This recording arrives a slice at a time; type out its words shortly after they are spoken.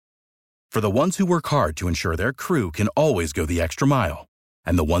For the ones who work hard to ensure their crew can always go the extra mile,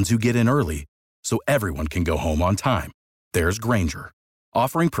 and the ones who get in early so everyone can go home on time, there's Grainger,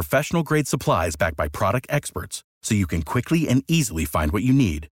 offering professional-grade supplies backed by product experts so you can quickly and easily find what you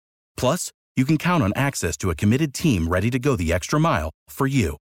need. Plus, you can count on access to a committed team ready to go the extra mile for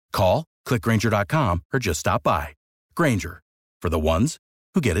you. Call, click Grainger.com, or just stop by. Grainger, for the ones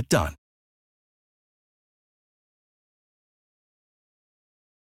who get it done.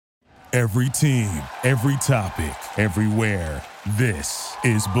 Every team, every topic, everywhere. This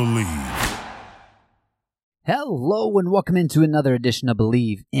is Believe. Hello and welcome into another edition of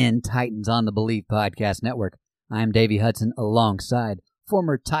Believe in Titans on the Believe Podcast Network. I'm Davey Hudson alongside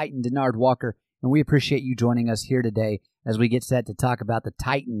former Titan Denard Walker, and we appreciate you joining us here today as we get set to talk about the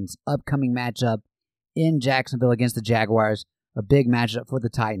Titans' upcoming matchup in Jacksonville against the Jaguars. A big matchup for the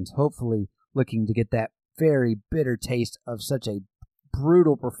Titans, hopefully looking to get that very bitter taste of such a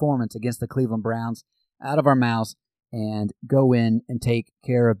brutal performance against the Cleveland Browns out of our mouths and go in and take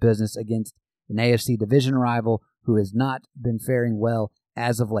care of business against an AFC division rival who has not been faring well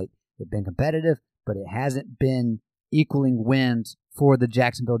as of late. They've been competitive, but it hasn't been equaling wins for the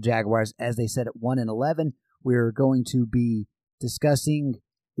Jacksonville Jaguars as they sit at 1-11. We're going to be discussing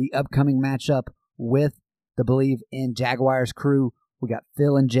the upcoming matchup with the Believe in Jaguars crew. We got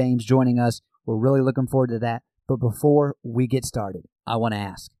Phil and James joining us. We're really looking forward to that. But before we get started, I want to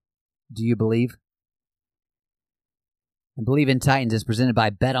ask, do you believe? And Believe in Titans is presented by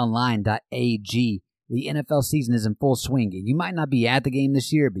BetOnline.ag. The NFL season is in full swing. You might not be at the game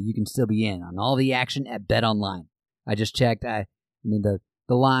this year, but you can still be in on all the action at BetOnline. I just checked. The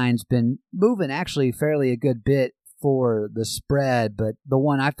line's been moving actually fairly a good bit for the spread, but the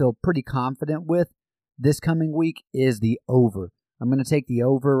one I feel pretty confident with this coming week is the over. I'm going to take the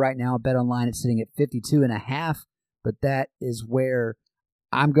over right now at BetOnline. It's sitting at 52.5, but that is where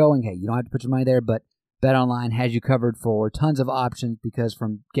I'm going. Hey, you don't have to put your money there, but BetOnline has you covered for tons of options because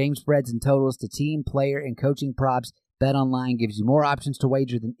from game spreads and totals to team, player, and coaching props, BetOnline gives you more options to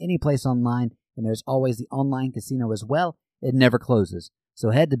wager than any place online, and there's always the online casino as well. It never closes.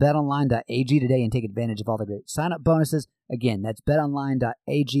 So head to betonline.ag today and take advantage of all the great sign-up bonuses. Again, that's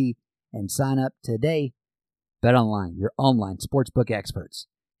betonline.ag and sign up today. BetOnline, your online sportsbook experts.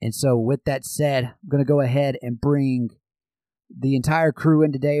 And so with that said, I'm going to go ahead and bring the entire crew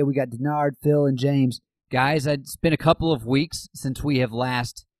in today. We got Denard, Phil, and James. Guys, it's been a couple of weeks since we have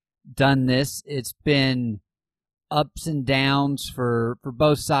last done this. It's been ups and downs for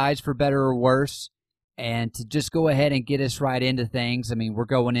both sides, for better or worse. And to just go ahead and get us right into things, we're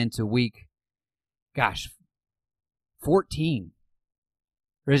going into week, 14.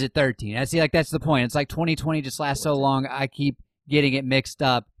 Or is it 13? I see, that's the point. It's like 2020 just lasts so long, I keep getting it mixed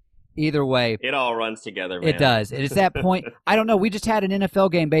up. Either way. It all runs together, man. It does. It is that point. I don't know. We just had an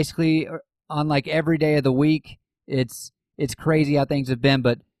NFL game basically on every day of the week. It's crazy how things have been.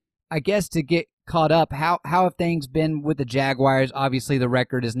 But I guess to get caught up, how have things been with the Jaguars? Obviously, the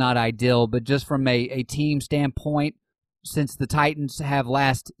record is not ideal, but just from a team standpoint, since the Titans have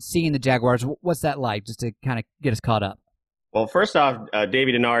last seen the Jaguars, what's that like, just to kind of get us caught up? Well, first off,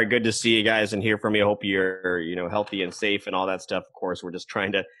 Davey Denard, good to see you guys and hear from you. I hope you're healthy and safe and all that stuff. Of course, we're just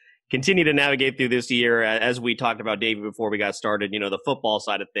trying to continue to navigate through this year. As we talked about, Davey, before we got started, the football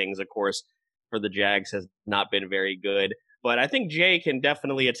side of things, of course, for the Jags has not been very good. But I think Jay can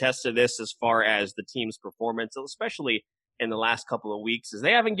definitely attest to this as far as the team's performance, especially in the last couple of weeks, is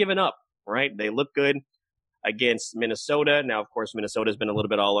they haven't given up, right? They look good against Minnesota. Now, of course, Minnesota's been a little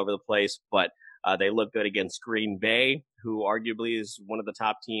bit all over the place, but they look good against Green Bay, who arguably is one of the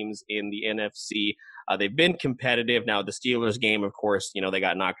top teams in the NFC. They've been competitive. Now, the Steelers game, of course, they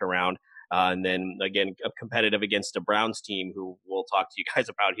got knocked around. And then, again, competitive against the Browns team, who we'll talk to you guys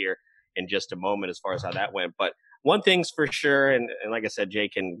about here in just a moment as far as how that went. But one thing's for sure, and like I said, Jay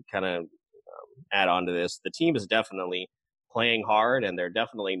can kind of add on to this, the team is definitely playing hard, and they're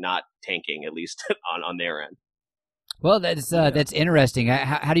definitely not tanking, at least on their end. Well, that's interesting.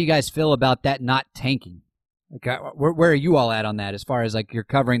 How do you guys feel about that not tanking? Where are you all at on that as far as you're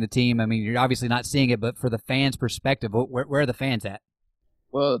covering the team? You're obviously not seeing it, but for the fans' perspective, where are the fans at?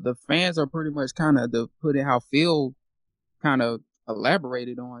 Well, the fans are pretty much kind of putting how Phil kind of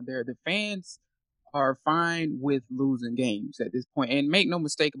elaborated on there. The fans are fine with losing games at this point, and make no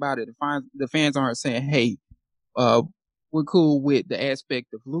mistake about it, the fans aren't saying, "Hey, we're cool with the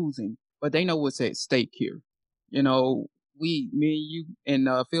aspect of losing," but they know what's at stake here. Me and you, and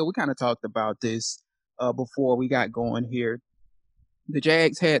Phil, we kind of talked about this before we got going here. The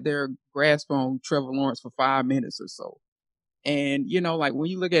Jags had their grasp on Trevor Lawrence for 5 minutes or so. And, when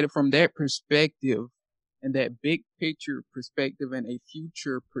you look at it from that perspective, and that big picture perspective and a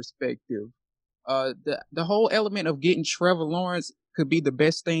future perspective. The whole element of getting Trevor Lawrence could be the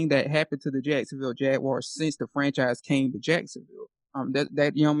best thing that happened to the Jacksonville Jaguars since the franchise came to Jacksonville.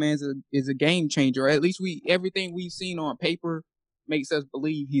 That young man is a game changer. Or at least everything we've seen on paper makes us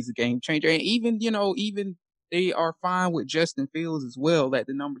believe he's a game changer. And even they are fine with Justin Fields as well at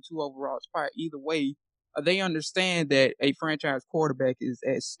the number 2 overall spot. Either way, they understand that a franchise quarterback is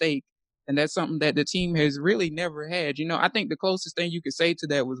at stake. And that's something that the team has really never had. I think the closest thing you could say to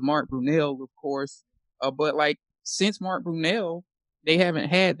that was Mark Brunell, of course. But since Mark Brunell, they haven't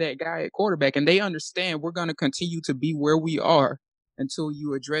had that guy at quarterback, and they understand we're going to continue to be where we are until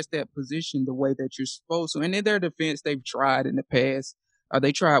you address that position the way that you're supposed to. And in their defense, they've tried in the past.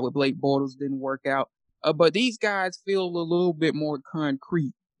 They tried with Blake Bortles, didn't work out. But these guys feel a little bit more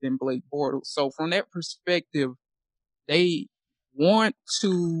concrete than Blake Bortles. So from that perspective, they want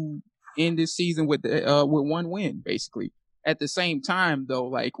to end this season with one win, basically. At the same time,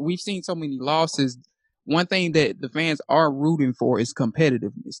 though, we've seen so many losses. One thing that the fans are rooting for is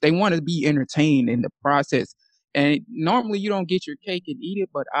competitiveness. They want to be entertained in the process. And normally you don't get your cake and eat it,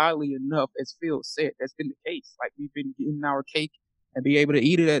 but oddly enough, as Phil said, that's been the case. We've been getting our cake and be able to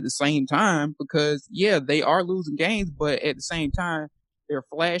eat it at the same time because, yeah, they are losing games, but at the same time, they're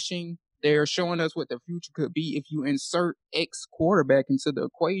flashing. They're showing us what the future could be if you insert X quarterback into the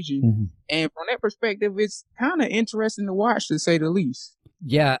equation. Mm-hmm. And from that perspective, it's kind of interesting to watch, to say the least.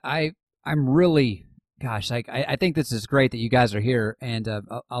 Yeah, I'm really, gosh, I think this is great that you guys are here, and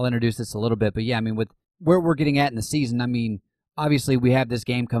I'll introduce this a little bit. But, yeah, I mean, with where we're getting at in the season, I mean, obviously we have this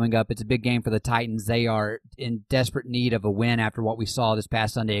game coming up. It's a big game for the Titans. They are in desperate need of a win after what we saw this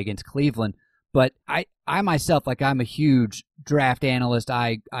past Sunday against Cleveland. But I myself, I'm a huge draft analyst.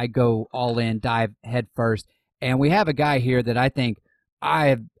 I go all in, dive head first. And we have a guy here that I think I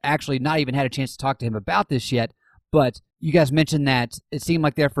have actually not even had a chance to talk to him about this yet. But you guys mentioned that it seemed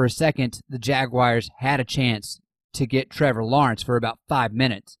like there for a second the Jaguars had a chance to get Trevor Lawrence for about 5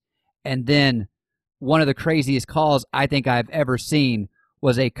 minutes. And then one of the craziest calls I think I've ever seen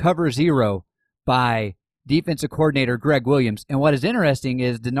was a cover 0 by defensive coordinator Greg Williams. And what is interesting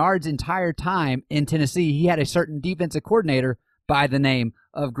is Denard's entire time in Tennessee, he had a certain defensive coordinator by the name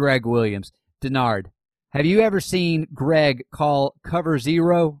of Greg Williams. Denard, have you ever seen Greg call cover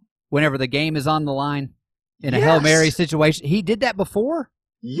 0 whenever the game is on the line in a Hail Mary situation? He did that before?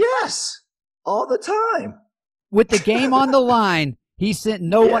 Yes, all the time. With the game on the line, he sent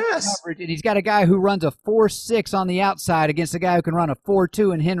no one coverage, and he's got a guy who runs a 4.6 on the outside against a guy who can run a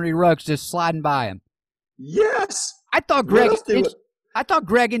 4.2, and Henry Ruggs just sliding by him. Yes. I thought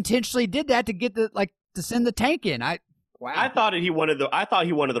Greg intentionally did that to get to send the tank in. I thought he wanted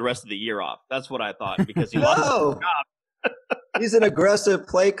the rest of the year off. That's what I thought because he lost his job. He's an aggressive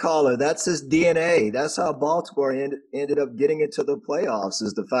play caller. That's his DNA. That's how Baltimore ended up getting into the playoffs.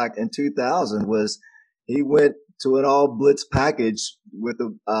 Is the fact in 2000 was he went to an all blitz package with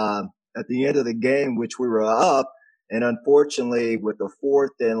at the end of the game, which we were up, and unfortunately with the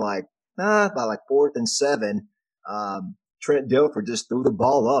fourth and by 4th and 7, Trent Dilfer just threw the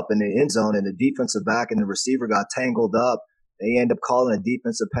ball up in the end zone, and the defensive back and the receiver got tangled up. They end up calling a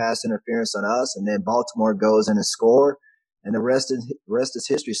defensive pass interference on us, and then Baltimore goes in and score, and the rest is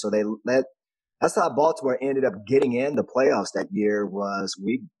history. So that's how Baltimore ended up getting in the playoffs that year. Was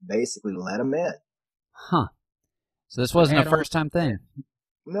we basically let them in? Huh. So this wasn't a first-time thing.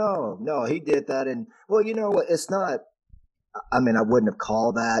 No, he did that, and well, you know what? It's not. I mean, I wouldn't have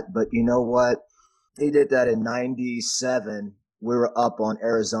called that, but you know what? He did that in 97. We were up on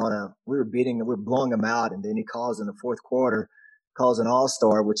Arizona. We were blowing them out, and then he calls in the fourth quarter, calls an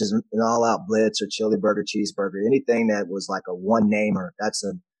all-star, which is an all-out blitz or chili burger, cheeseburger, anything that was like a one-namer. That's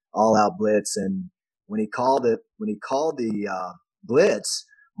an all-out blitz. And when he called the blitz,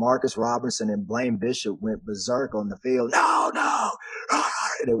 Marcus Robinson and Blaine Bishop went berserk on the field. No.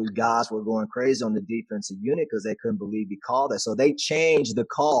 And guys were going crazy on the defensive unit because they couldn't believe he called that. So they changed the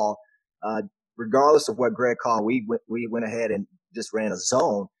call. Regardless of what Greg called, we went ahead and just ran a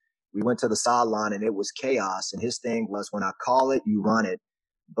zone. We went to the sideline and it was chaos. And his thing was, when I call it, you run it.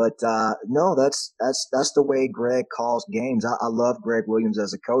 But no, that's the way Greg calls games. I love Greg Williams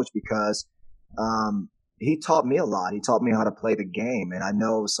as a coach because he taught me a lot. He taught me how to play the game. And I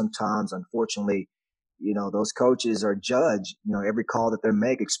know sometimes, unfortunately, those coaches are judged, every call that they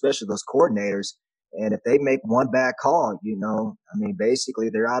make, especially those coordinators. And if they make one bad call, basically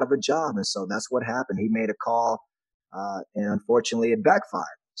they're out of a job. And so that's what happened. He made a call, and unfortunately it backfired.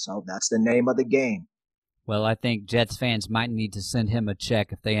 So that's the name of the game. Well, I think Jets fans might need to send him a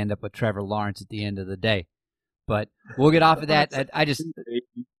check if they end up with Trevor Lawrence at the end of the day. But we'll get off of that. I just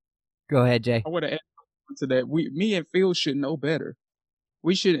go ahead, Jay. I would have asked to that. Me and Phil should know better.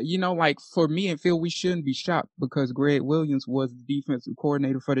 We should, like for me and Phil, we shouldn't be shocked because Greg Williams was the defensive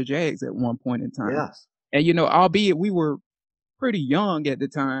coordinator for the Jags at one point in time. Yes. And, albeit we were pretty young at the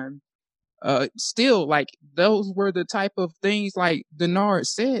time, still, like, those were the type of things, like Denard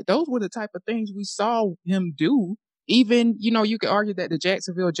said, those were the type of things we saw him do. Even, you could argue that the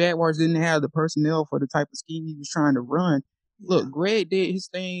Jacksonville Jaguars didn't have the personnel for the type of scheme he was trying to run. Yeah. Look, Greg did his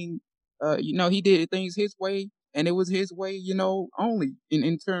thing. He did things his way, and it was his way, only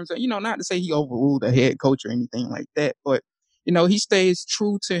in terms of, not to say he overruled a head coach or anything like that, but, he stays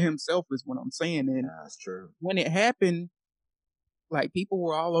true to himself is what I'm saying. And that's true. When it happened, like, people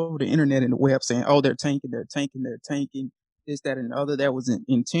were all over the internet and the web saying, oh, they're tanking, this, that, and the other. That wasn't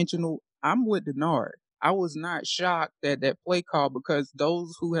intentional. I'm with Denard. I was not shocked at that play call because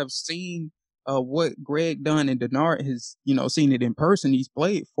those who have seen what Greg done and Denard has, seen it in person, he's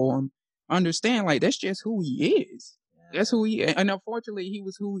played for him, understand, like, that's just who he is. That's who he is. And unfortunately, he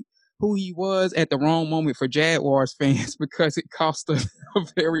was who he was at the wrong moment for Jaguars fans because it cost us a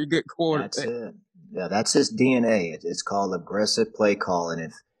very good quarterback. That's it. Yeah, that's his DNA. It's called aggressive play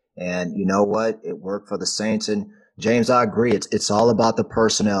calling. And you know what? It worked for the Saints. And James, I agree. It's all about the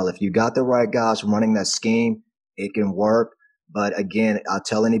personnel. If you got the right guys running that scheme, it can work. But again, I'll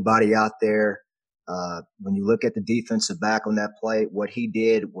tell anybody out there, when you look at the defensive back on that play, what he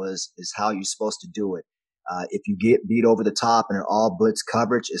did is how you're supposed to do it. If you get beat over the top and an all blitz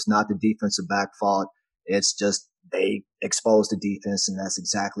coverage, it's not the defensive back fault. It's just they expose the defense, and that's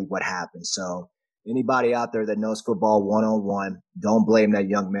exactly what happened. So anybody out there that knows football one-on-one, don't blame that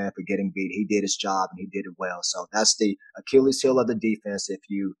young man for getting beat. He did his job, and he did it well. So that's the Achilles heel of the defense. If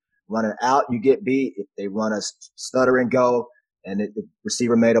you run it out, you get beat. If they run a stutter and go, and the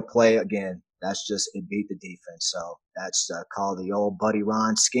receiver made a play, again, that's just it beat the defense. So that's called the old Buddy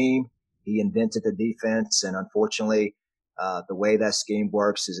Ryan scheme. He invented the defense, and unfortunately, the way that scheme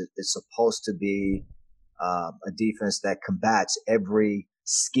works is it's supposed to be a defense that combats every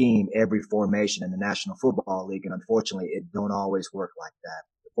scheme, every formation in the National Football League, and unfortunately, it don't always work like that.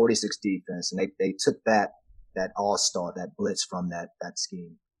 The 46 defense, and they took that all-star, that blitz from that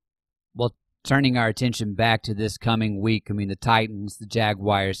scheme. Well, turning our attention back to this coming week, I mean, the Titans, the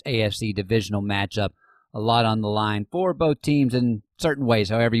Jaguars, AFC divisional matchup, a lot on the line for both teams in certain ways,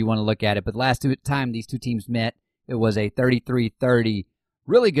 however you want to look at it. But last time these two teams met, it was a 33-30,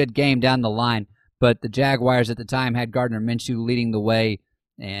 really good game down the line. But the Jaguars at the time had Gardner Minshew leading the way.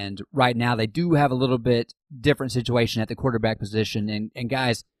 And right now they do have a little bit different situation at the quarterback position. And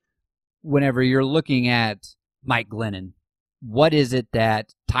guys, whenever you're looking at Mike Glennon, what is it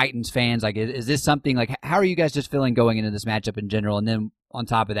that Titans fans, like, is this something, like, how are you guys just feeling going into this matchup in general? And then on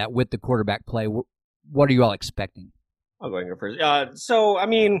top of that, with the quarterback play, what are you all expecting? I'll go here first. So, I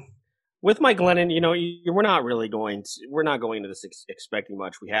mean, with Mike Glennon, we're not going into this expecting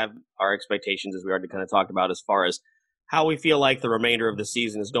much. We have our expectations, as we already kind of talked about, as far as how we feel like the remainder of the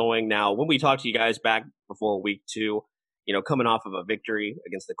season is going. Now, when we talked to you guys back before week 2, coming off of a victory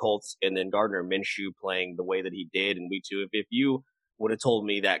against the Colts and then Gardner Minshew playing the way that he did in week 2, if you would have told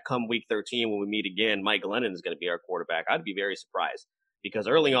me that come week 13 when we meet again, Mike Glennon is going to be our quarterback, I'd be very surprised, because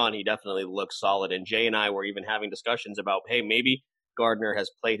early on he definitely looked solid. And Jay and I were even having discussions about, hey, maybe Gardner has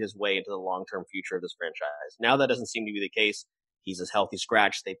played his way into the long-term future of this franchise. Now that doesn't seem to be the case. He's a healthy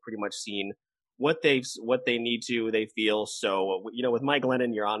scratch. They've pretty much seen what they need to, they feel. So, with Mike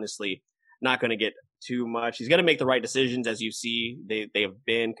Glennon, you're honestly not going to get too much. He's going to make the right decisions. As you see, they have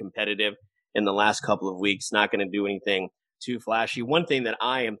been competitive in the last couple of weeks, not going to do anything too flashy. One thing that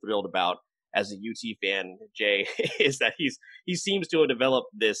I am thrilled about as a UT fan, Jay, is that he seems to have developed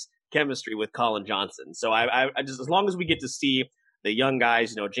this chemistry with Colin Johnson. So I just, as long as we get to see the young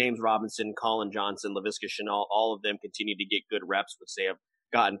guys, James Robinson, Colin Johnson, Laviska Shenault, all of them continue to get good reps, which they have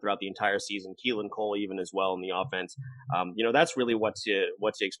gotten throughout the entire season. Keelan Cole even as well in the offense. That's really what to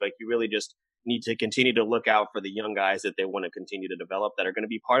expect. You really just need to continue to look out for the young guys that they want to continue to develop that are going to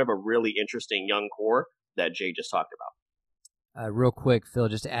be part of a really interesting young core that Jay just talked about. Real quick, Phil,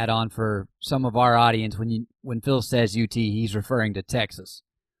 just to add on for some of our audience, when Phil says UT, he's referring to Texas.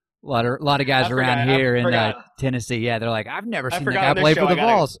 A lot of guys around here in Tennessee, yeah, they're like, I've never seen that guy play for the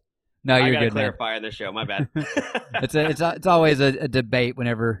Vols. No, you're good. Clarify on this show. My bad. It's always a debate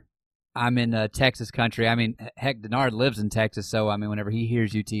whenever I'm in Texas country. I mean, heck, Denard lives in Texas, so I mean, whenever he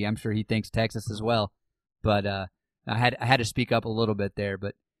hears UT, I'm sure he thinks Texas as well. But I had to speak up a little bit there.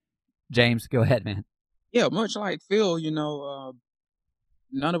 But James, go ahead, man. Yeah, much like Phil,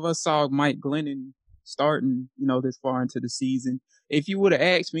 none of us saw Mike Glennon starting, this far into the season. If you would have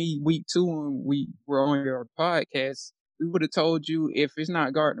asked me week 2 when we were on your podcast, we would have told you if it's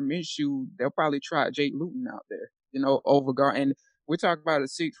not Gardner Minshew, they'll probably try Jake Luton out there, over Gardner. And we're talking about a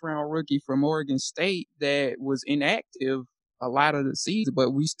 6th-round rookie from Oregon State that was inactive a lot of the season,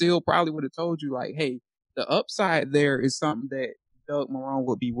 but we still probably would have told you, like, hey, the upside there is something that Doug Marrone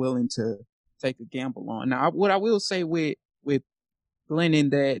would be willing to take a gamble on. Now, what I will say with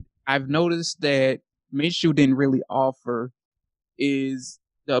Glennon that I've noticed that Minshew didn't really offer is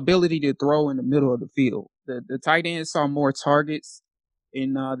the ability to throw in the middle of the field. The tight ends saw more targets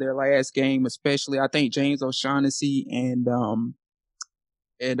in their last game, especially. I think James O'Shaughnessy and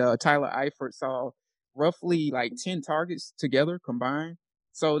Tyler Eifert saw roughly like 10 targets together combined.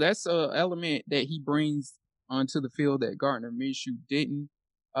 So that's an element that he brings onto the field that Gardner Minshew didn't.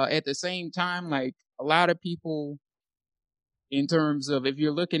 At the same time, like a lot of people, in terms of if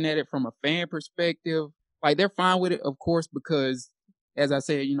you're looking at it from a fan perspective, like they're fine with it, of course, because as I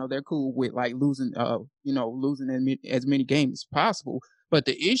said, they're cool with like losing as many games as possible. But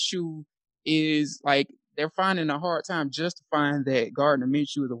the issue is like they're finding a hard time justifying that Gardner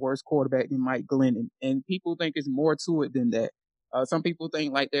Minshew is a worse quarterback than Mike Glennon, and people think it's more to it than that. Some people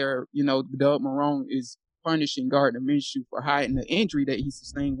think like Doug Marrone is punishing Gardner Minshew for hiding the injury that he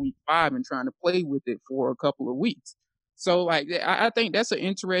sustained week 5 and trying to play with it for a couple of weeks. So, like, I think that's an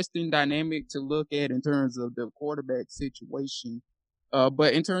interesting dynamic to look at in terms of the quarterback situation.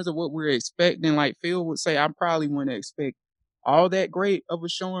 But in terms of what we're expecting, like Phil would say, I probably wouldn't expect all that great of a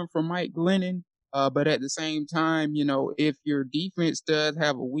showing from Mike Glennon. But at the same time, if your defense does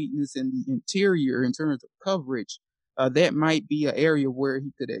have a weakness in the interior in terms of coverage, that might be an area where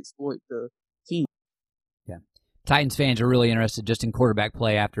he could exploit the team. Yeah. Titans fans are really interested just in quarterback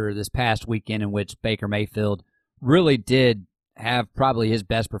play after this past weekend in which Baker Mayfield really did have probably his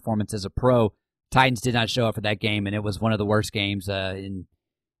best performance as a pro. Titans did not show up for that game, and it was one of the worst games in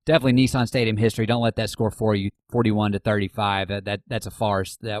definitely Nissan Stadium history. Don't let that score for you, 41-35. That's a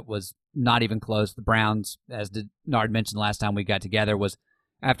farce. That was not even close. The Browns, as Denard mentioned last time we got together, was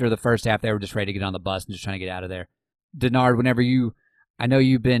after the first half, they were just ready to get on the bus and just trying to get out of there. Denard, I know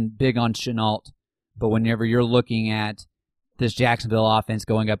you've been big on Shenault, but whenever you're looking at this Jacksonville offense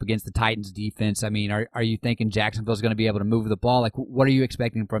going up against the Titans defense, I mean, are you thinking Jacksonville's going to be able to move the ball? Like, what are you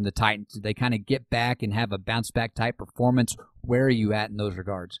expecting from the Titans? Do they kind of get back and have a bounce-back type performance? Where are you at in those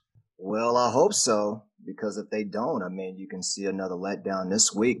regards? Well, I hope so, because if they don't, I mean, you can see another letdown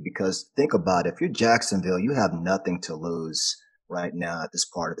this week, because think about it. If you're Jacksonville, you have nothing to lose right now at this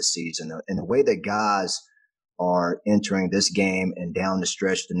part of the season. And the way that guys are entering this game and down the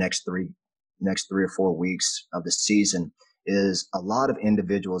stretch the next three or 4 weeks of the season is a lot of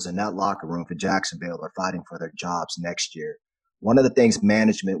individuals in that locker room for Jacksonville are fighting for their jobs next year. One of the things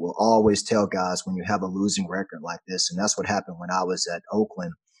management will always tell guys when you have a losing record like this, and that's what happened when I was at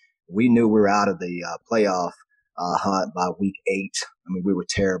Oakland. We knew we were out of the playoff hunt by week 8. I mean, we were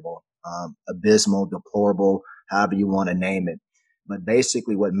terrible, abysmal, deplorable, however you want to name it. But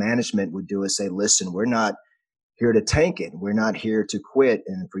basically what management would do is say, listen, we're not here to tank it. We're not here to quit.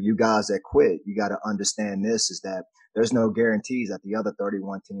 And for you guys that quit, you got to understand this is that there's no guarantees that the other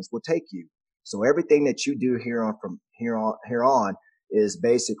 31 teams will take you. So everything that you do from here on is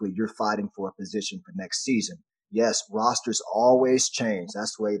basically you're fighting for a position for next season. Yes, rosters always change.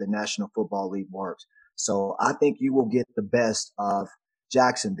 That's the way the National Football League works. So I think you will get the best of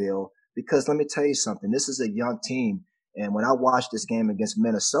Jacksonville, because let me tell you something. This is a young team. And when I watched this game against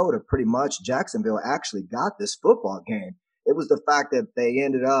Minnesota, pretty much Jacksonville actually got this football game. It was the fact that they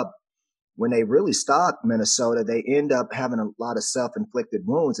ended up, when they really stopped Minnesota, they end up having a lot of self-inflicted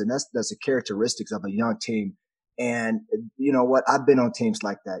wounds. And that's the characteristics of a young team. And you know what? I've been on teams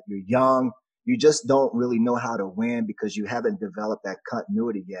like that. You're young. You just don't really know how to win because you haven't developed that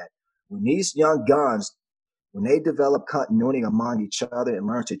continuity yet. When these young guns, when they develop continuity among each other and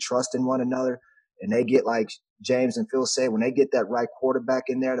learn to trust in one another, and they get, like James and Phil say, when they get that right quarterback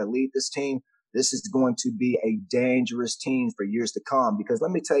in there to lead this team, this is going to be a dangerous team for years to come. Because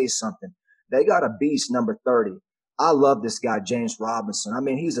let me tell you something. They got a beast, number 30. I love this guy, James Robinson. I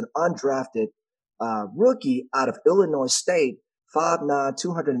mean, he's an undrafted rookie out of Illinois State, 5'9",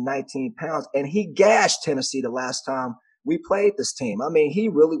 219 pounds, and he gashed Tennessee the last time we played this team. I mean, he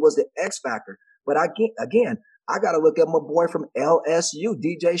really was the X factor. But again, I got to look at my boy from LSU,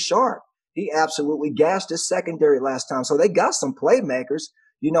 DJ Sharp. He absolutely gashed his secondary last time. So they got some playmakers.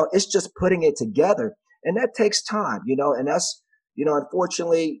 It's just putting it together. And that takes time, and that's,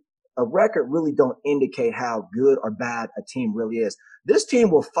 unfortunately, a record really don't indicate how good or bad a team really is. This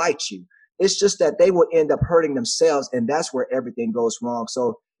team will fight you. It's just that they will end up hurting themselves, and that's where everything goes wrong.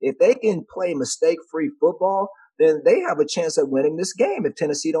 So if they can play mistake-free football, then they have a chance at winning this game if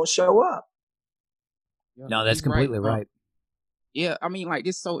Tennessee don't show up. Yeah, No, that's he's completely right. Yeah, I mean, like,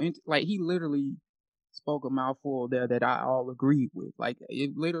 it's so like, he literally spoke a mouthful there that I all agreed with. Like,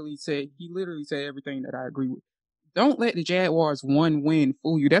 he literally said everything that I agree with. Don't let the Jaguars one win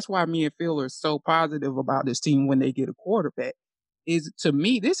fool you. That's why me and Phil are so positive about this team when they get a quarterback. Is, to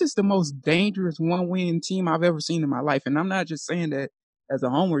me, this is the most dangerous one win team I've ever seen in my life. And I'm not just saying that as a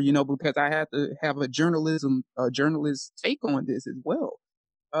homer, because I have to have a journalist take on this as well.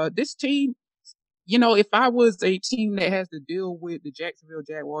 This team, if I was a team that has to deal with the Jacksonville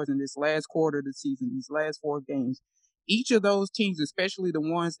Jaguars in this last quarter of the season, these last 4 games, each of those teams, especially the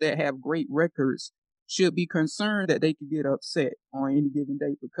ones that have great records, should be concerned that they could get upset on any given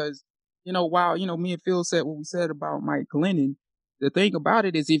day. Because, while, me and Phil said what we said about Mike Glennon, the thing about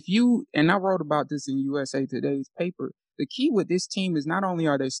it is, and I wrote about this in USA Today's paper, the key with this team is not only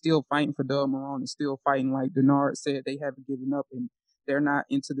are they still fighting for Doug Marrone and still fighting, like Denard said, they haven't given up and they're not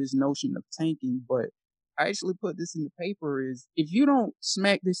into this notion of tanking. But I actually put this in the paper is, if you don't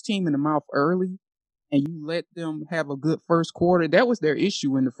smack this team in the mouth early and you let them have a good first quarter, that was their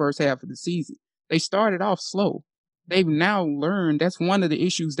issue in the first half of the season. They started off slow. They've now learned, that's one of the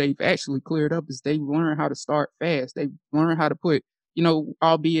issues they've actually cleared up, is they've learned how to start fast. They've learned how to put,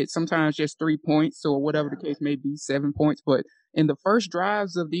 albeit sometimes just 3 points or whatever the case may be, 7 points. But in the first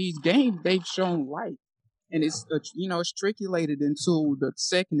drives of these games, they've shown life. And it's triculated into the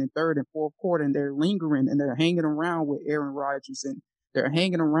second and third and fourth quarter, and they're lingering and they're hanging around with Aaron Rodgers, and they're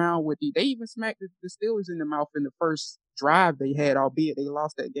hanging around with they even smacked the Steelers in the mouth in the first drive they had, albeit they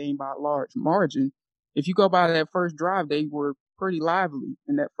lost that game by a large margin. If you go by that first drive, they were pretty lively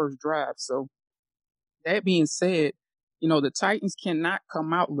in that first drive. So that being said, the Titans cannot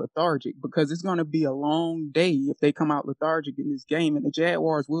come out lethargic, because it's going to be a long day if they come out lethargic in this game. And the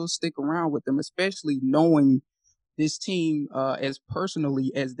Jaguars will stick around with them, especially knowing this team as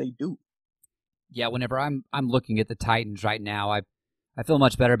personally as they do. Yeah, whenever I'm looking at the Titans right now, I feel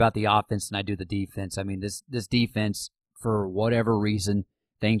much better about the offense than I do the defense. I mean, this defense, for whatever reason,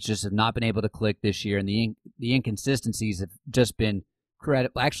 things just have not been able to click this year, and the inconsistencies have just been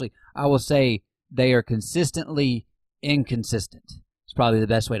credible. Actually, I will say they are consistently inconsistent. It's probably the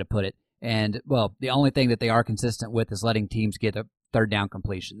best way to put it. And, well, the only thing that they are consistent with is letting teams get a third down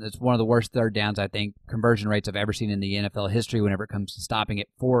completion. It's one of the worst third downs, I think, conversion rates I've ever seen in the NFL history whenever it comes to stopping it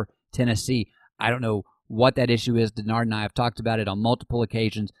for Tennessee. I don't know what that issue is. Denard and I have talked about it on multiple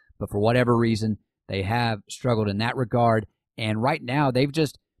occasions, but for whatever reason, they have struggled in that regard. And right now, they've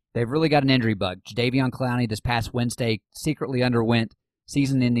really got an injury bug. Jadeveon Clowney this past Wednesday secretly underwent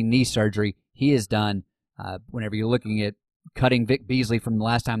season-ending knee surgery. He is done. Whenever you're looking at cutting Vic Beasley from the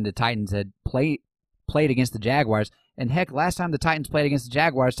last time the Titans had played against the Jaguars, and heck, last time the Titans played against the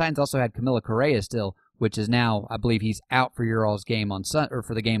Jaguars, Titans also had Camilla Correa still, which is now, I believe he's out for your all's game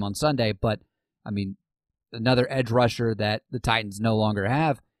for the game on Sunday. But I mean, another edge rusher that the Titans no longer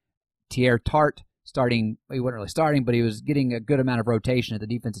have. Teair Tart starting, he wasn't really starting, but he was getting a good amount of rotation at the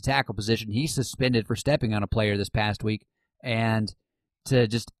defensive tackle position. He's suspended for stepping on a player this past week. And to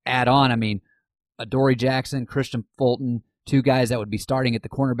just add on, I mean, Adoree Jackson, Christian Fulton, two guys that would be starting at the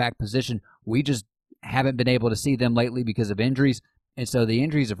cornerback position. We just haven't been able to see them lately because of injuries. And so the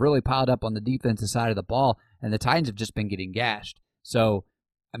injuries have really piled up on the defensive side of the ball, and the Titans have just been getting gashed. So,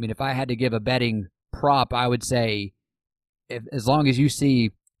 I mean, if I had to give a betting prop, I would say as long as you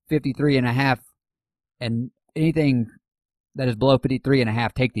see 53.5 and anything that is below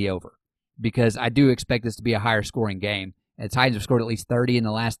 53.5, take the over, because I do expect this to be a higher scoring game. And the Titans have scored at least 30 in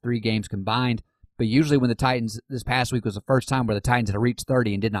the last 3 games combined. But usually when the Titans, this past week was the first time where the Titans had reached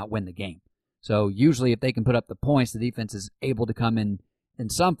 30 and did not win the game. So usually if they can put up the points, the defense is able to come in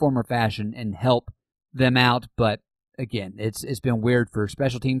some form or fashion and help them out. But again, it's been weird for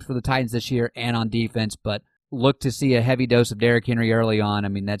special teams for the Titans this year and on defense. But look to see a heavy dose of Derrick Henry early on. I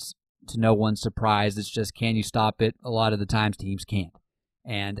mean, that's to no one's surprise. It's just, can you stop it? A lot of the times teams can't.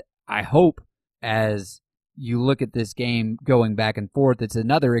 And I hope as you look at this game going back and forth, it's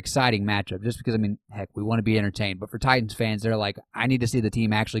another exciting matchup, just because, I mean, heck, we want to be entertained. But for Titans fans, they're like, I need to see the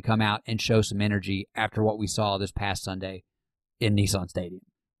team actually come out and show some energy after what we saw this past Sunday in Nissan Stadium.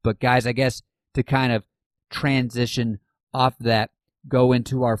 But guys, I guess to kind of transition off that, go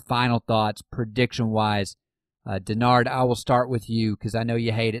into our final thoughts prediction-wise. Denard, I will start with you because I know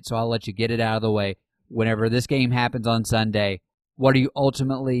you hate it, so I'll let you get it out of the way. Whenever this game happens on Sunday, what are you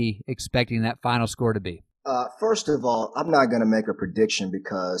ultimately expecting that final score to be? First of all, I'm not going to make a prediction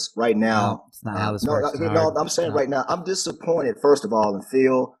because right now, no, it's not how this works. No, I'm saying right now, I'm disappointed, first of all, in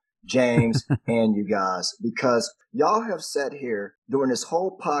Phil, James, and you guys, because y'all have sat here during this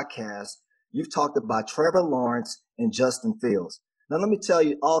whole podcast. You've talked about Trevor Lawrence and Justin Fields. Now, let me tell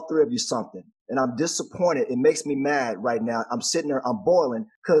you, all three of you something. and I'm disappointed. It makes me mad right now. I'm sitting there, I'm boiling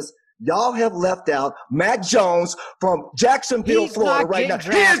because y'all have left out Mac Jones from Jacksonville, Florida right now. He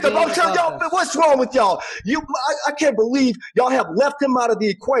is the most. What's wrong with y'all? I can't believe y'all have left him out of the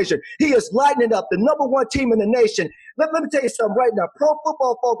equation. He is lighting up the number one team in the nation. Let me tell you something right now. Pro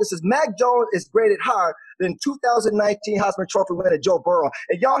Football Focus says Mac Jones is graded higher than 2019 Heisman Trophy winner Joe Burrow.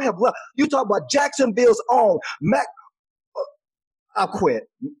 And y'all have left. You talk about Jacksonville's own Mac. I'll quit.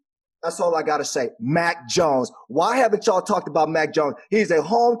 That's all I got to say. Mac Jones. Why haven't y'all talked about Mac Jones? He's a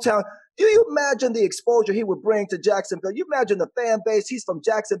hometown. Do you imagine the exposure he would bring to Jacksonville? You imagine the fan base. He's from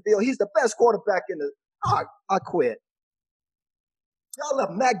Jacksonville. He's the best quarterback in the – I quit. Y'all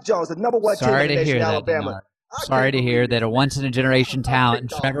left Mac Jones, the number one team in the nation, Alabama. Sorry to hear that a once-in-a-generation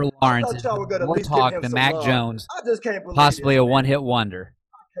talent, Trevor Lawrence, is more talk than Mac Jones, I just can't believe possibly a one-hit wonder.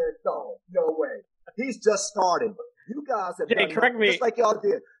 No way. He's just starting. You guys have done correct me. Just like y'all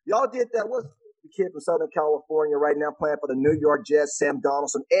did. Y'all did that. What's the kid from Southern California right now playing for the New York Jets, Sam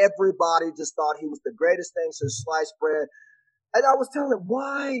Donaldson? Everybody just thought he was the greatest thing since sliced bread. And I was telling him,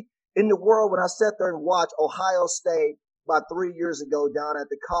 why in the world, when I sat there and watched Ohio State about 3 years ago down at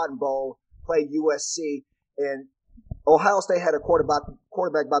the Cotton Bowl play USC, and Ohio State had a quarterback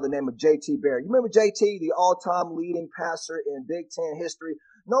by the name of J.T. Barrett. You remember J.T., the all-time leading passer in Big Ten history?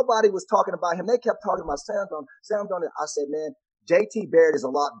 Nobody was talking about him. They kept talking about Sam Darnold. I said, man, J.T. Barrett is a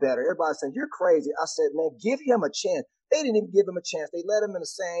lot better. Everybody said, you're crazy. I said, man, give him a chance. They didn't even give him a chance. They let him in the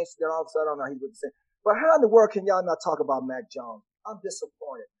Saints. Then all of a sudden, I don't know, he's with the Saints. But how in the world can y'all not talk about Mac Jones? I'm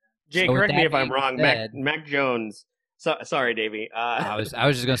disappointed. Jay, So correct me if I'm wrong. Mac Jones. Sorry, Davey. I was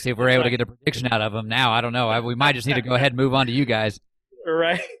just going to see if we're able to get a prediction out of him. Now, I don't know. We might just need to go ahead and move on to you guys.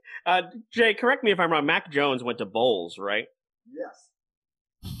 Right. Jay, correct me if I'm wrong. Mac Jones went to Bowles, right? Yes.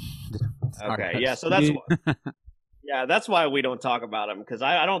 Okay, yeah. So that's why we don't talk about him, because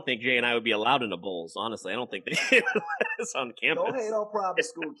I don't think Jay and I would be allowed into Bowles. Honestly, I don't think they would let us on campus. Don't hate on private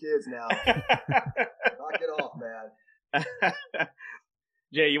school kids now. Knock it off, man.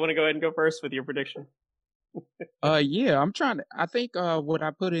 Jay, you want to go ahead and go first with your prediction? Yeah, I think what I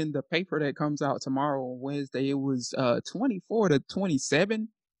put in the paper that comes out tomorrow on Wednesday, it was 24-27,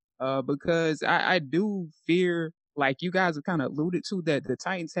 because I do fear, like you guys have kind of alluded to, that the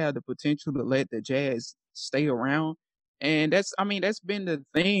Titans have the potential to let the Jazz stay around. And that's been the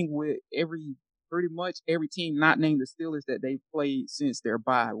thing with pretty much every team not named the Steelers that they've played since their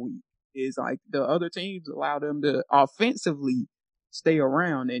bye week, is like the other teams allow them to offensively stay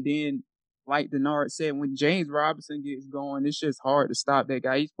around. And then, like Denard said, when James Robinson gets going, it's just hard to stop that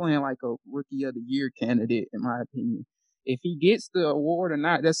guy. He's playing like a Rookie of the Year candidate, in my opinion. If he gets the award or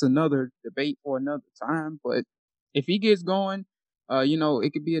not, that's another debate for another time. But if he gets going,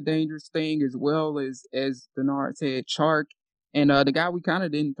 it could be a dangerous thing, as well as Denard said, Chark. And the guy we kind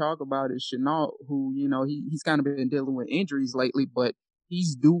of didn't talk about is Shenault, who, he's kind of been dealing with injuries lately, but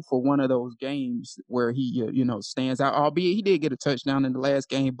he's due for one of those games where he, stands out. Albeit he did get a touchdown in the last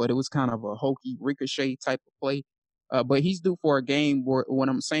game, but it was kind of a hokey ricochet type of play. But he's due for a game where, what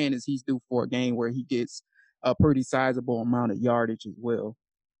I'm saying is he's due for a game where he gets a pretty sizable amount of yardage as well.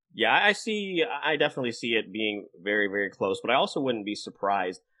 Yeah, I definitely see it being very, very close, but I also wouldn't be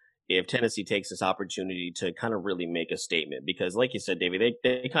surprised if Tennessee takes this opportunity to kind of really make a statement, because like you said, Davey,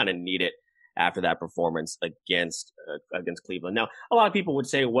 they kind of need it after that performance against Cleveland. Now, a lot of people would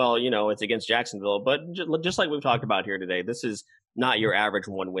say, well, it's against Jacksonville, but just like we've talked about here today, this is not your average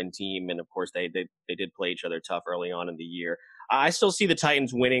one-win team. And of course, they did play each other tough early on in the year. I still see the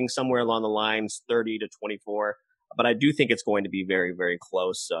Titans winning somewhere along the lines 30-24, but I do think it's going to be very, very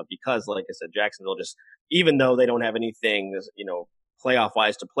close because, like I said, Jacksonville just, even though they don't have anything,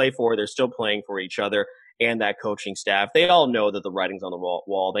 playoff-wise to play for, they're still playing for each other and that coaching staff. They all know that the writing's on the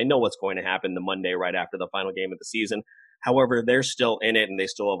wall. They know what's going to happen the Monday right after the final game of the season. However, they're still in it and they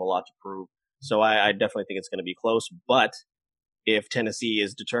still have a lot to prove. So I definitely think it's going to be close. But if Tennessee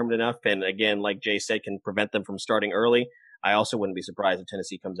is determined enough, and again, like Jay said, can prevent them from starting early, I also wouldn't be surprised if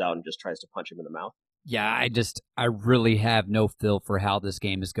Tennessee comes out and just tries to punch him in the mouth. Yeah, I really have no feel for how this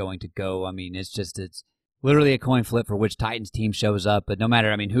game is going to go. I mean, it's literally a coin flip for which Titans team shows up. But no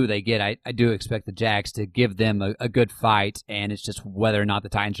matter, who they get, I do expect the Jags to give them a good fight, and it's just whether or not the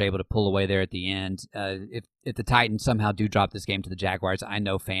Titans are able to pull away there at the end. If the Titans somehow do drop this game to the Jaguars, I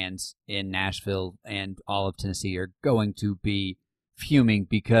know fans in Nashville and all of Tennessee are going to be fuming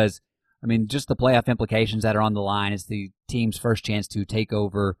because, just the playoff implications that are on the line. It's the team's first chance to take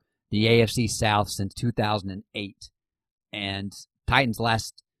over the AFC South since 2008. And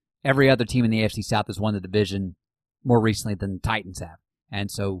Titans every other team in the AFC South has won the division more recently than the Titans have. And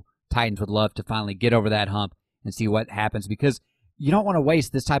so Titans would love to finally get over that hump and see what happens, because you don't want to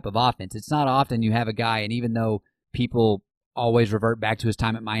waste this type of offense. It's not often you have a guy, and even though people always revert back to his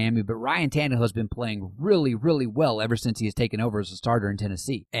time at Miami, but Ryan Tannehill has been playing really, really well ever since he has taken over as a starter in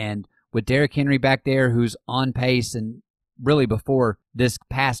Tennessee. And with Derrick Henry back there, who's on pace, and really before this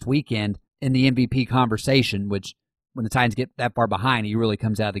past weekend in the MVP conversation, which when the Titans get that far behind, he really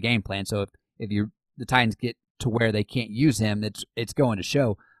comes out of the game plan. So if the Titans get to where they can't use him, it's going to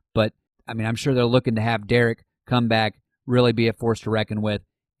show. But, I mean, I'm sure they're looking to have Derrick come back, really be a force to reckon with.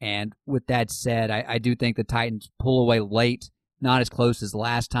 And with that said, I do think the Titans pull away late, not as close as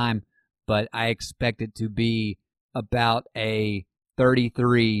last time, but I expect it to be about a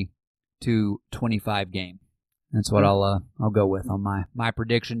 33-25 game. That's what I'll go with on my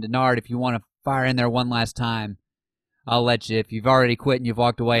prediction. Denard, if you want to fire in there one last time, I'll let you. If you've already quit and you've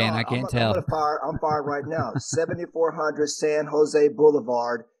walked away, and I can't tell. I'm fired right now. 7400 San Jose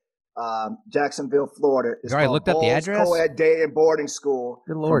Boulevard, Jacksonville, Florida. You already looked up the address? Co-ed day and boarding school.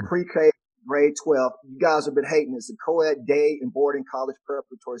 Good Lord. From pre-K grade 12. You guys have been hating. It's a co-ed day and boarding college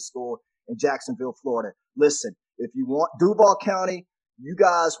preparatory school in Jacksonville, Florida. Listen, if you want Duval County, you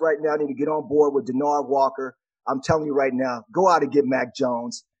guys right now need to get on board with Denard Walker. I'm telling you right now, go out and get Mac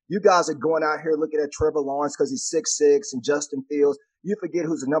Jones. You guys are going out here looking at Trevor Lawrence because he's 6'6", and Justin Fields. You forget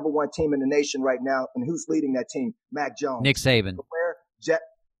who's the number one team in the nation right now and who's leading that team. Mac Jones. Nick Saban.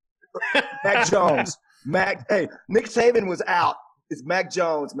 Mac Jones. Nick Saban was out. It's Mac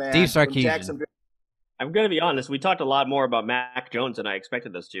Jones, man. Steve Sarkisian. I'm going to be honest. We talked a lot more about Mac Jones than I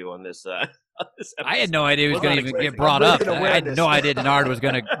expected us to on this episode. I had no idea he was going to even get brought up. I had no idea Denard was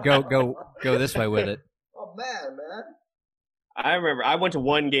going to go this way with it. Oh, man. I remember I went to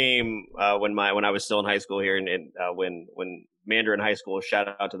one game when I was still in high school here, and when Mandarin High School, shout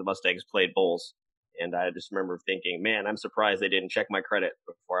out to the Mustangs, played Bulls. And I just remember thinking, man, I'm surprised they didn't check my credit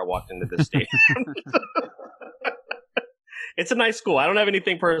before I walked into this stadium. It's a nice school. I don't have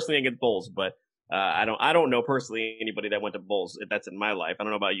anything personally against Bulls, but I don't know personally anybody that went to Bulls. That's in my life. I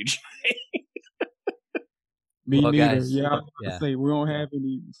don't know about you, Jay. Me well, neither. guys, I was gonna say we don't have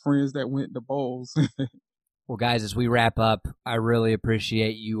any friends that went to Bulls. Well, guys, as we wrap up, I really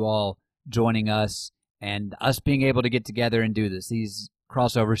appreciate you all joining us and us being able to get together and do this. These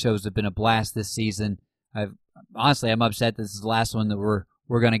crossover shows have been a blast this season. Honestly, I'm upset this is the last one that we're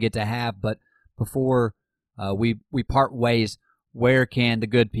going to get to have. But before we part ways, where can the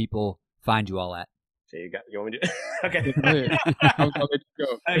good people find you all at? So you want me to? Okay. I'll let you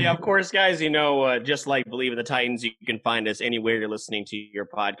go. Yeah, of course, guys. Just like Believe in the Titans, you can find us anywhere you're listening to your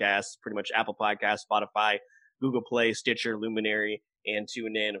podcasts. Pretty much Apple Podcasts, Spotify, Google Play, Stitcher, Luminary, and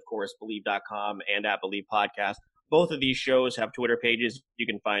tune in, of course, Believe.com and at Believe Podcast. Both of these shows have Twitter pages. You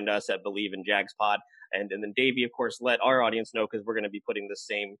can find us at Believe in Jags Pod. And then Davey, of course, let our audience know, because we're going to be putting the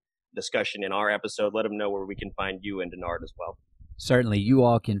same discussion in our episode. Let them know where we can find you and Denard as well. Certainly. You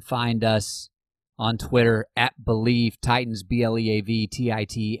all can find us on Twitter at Believe Titans,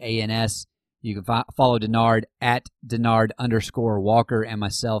 BLEAVTITANS. You can follow Denard at Denard_Walker and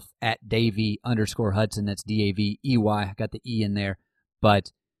myself at Davey_Hudson. That's DAVEY. I got the E in there.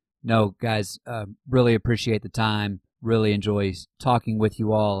 But no, guys, really appreciate the time. Really enjoy talking with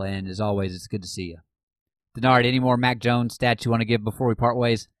you all. And as always, it's good to see you. Denard, any more Mac Jones stats you want to give before we part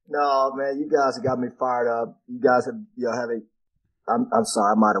ways? No, man, you guys have got me fired up. You guys have I'm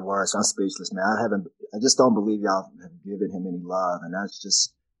sorry, I'm out of words. I'm speechless, man. I just don't believe y'all have given him any love, and that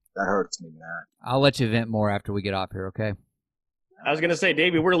hurts me, man. I'll let you vent more after we get off here, okay? I was going to say,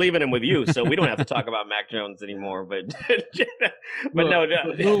 Davey, we're leaving him with you, so we don't have to talk about Mac Jones anymore. But no.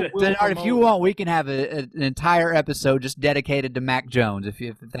 Denard, if you want, we can have an entire episode just dedicated to Mac Jones. If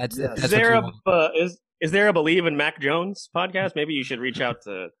that's is there a Believe in Mac Jones podcast? Maybe you should reach out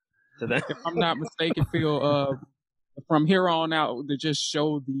to them. If I'm not mistaken, Phil, from here on out, to just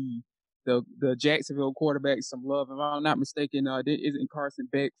show the Jacksonville quarterback some love. If I'm not mistaken, isn't Carson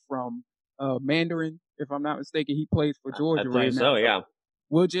Beck from Mandarin? If I'm not mistaken, he plays for Georgia right now. So, yeah.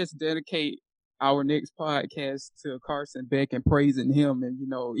 We'll just dedicate our next podcast to Carson Beck and praising him. And,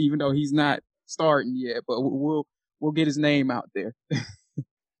 even though he's not starting yet, but we'll get his name out there.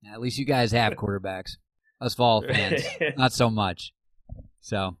 At least you guys have quarterbacks. Us Vol fans, not so much.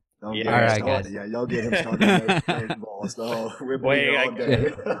 So, all right, guys. Yeah, y'all get him started.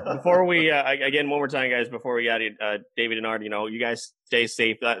 Before we again, one more time, guys. Before we got David and Art, you guys stay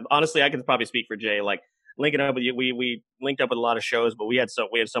safe. Honestly, I can probably speak for Jay. Like linking up with you, we linked up with a lot of shows, but we had so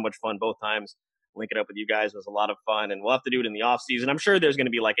much fun both times. Linking up with you guys was a lot of fun, and we'll have to do it in the off season. I'm sure there's going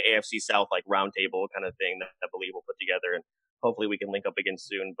to be like an AFC South like roundtable kind of thing that I believe we'll put together, and hopefully we can link up again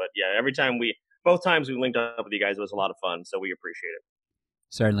soon. But yeah, both times we linked up with you guys, it was a lot of fun, so we appreciate it.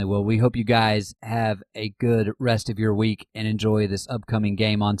 Certainly will. We hope you guys have a good rest of your week and enjoy this upcoming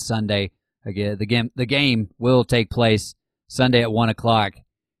game on Sunday. Again, the game will take place Sunday at 1 o'clock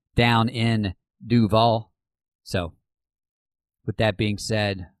down in Duval. So, with that being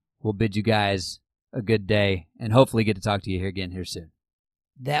said, we'll bid you guys a good day and hopefully get to talk to you again here soon.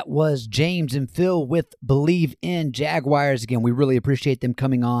 That was James and Phil with Believe in Jaguars. Again, we really appreciate them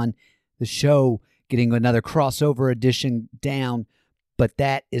coming on the show, getting another crossover edition down. But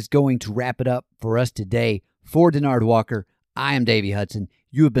that is going to wrap it up for us today. For Denard Walker, I am Davey Hudson.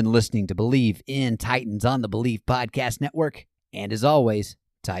 You have been listening to Believe in Titans on the Believe Podcast Network. And as always,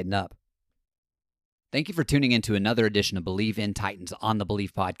 tighten up. Thank you for tuning in to another edition of Believe in Titans on the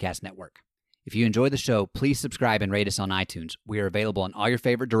Believe Podcast Network. If you enjoy the show, please subscribe and rate us on iTunes. We are available on all your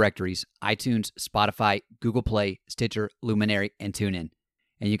favorite directories: iTunes, Spotify, Google Play, Stitcher, Luminary, and TuneIn.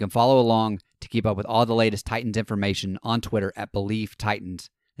 And you can follow along to keep up with all the latest Titans information on Twitter at Believe Titans.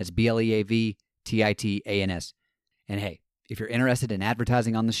 That's BLEAVTITANS. And hey, if you're interested in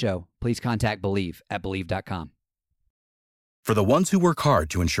advertising on the show, please contact Believe at Believe.com. For the ones who work hard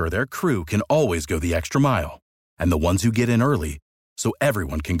to ensure their crew can always go the extra mile, and the ones who get in early so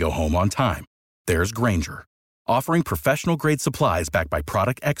everyone can go home on time, there's Grainger, offering professional-grade supplies backed by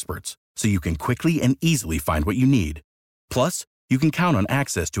product experts so you can quickly and easily find what you need. Plus, you can count on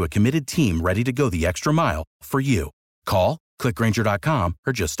access to a committed team ready to go the extra mile for you. Call, click Grainger.com,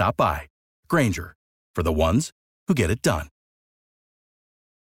 or just stop by. Grainger, for the ones who get it done.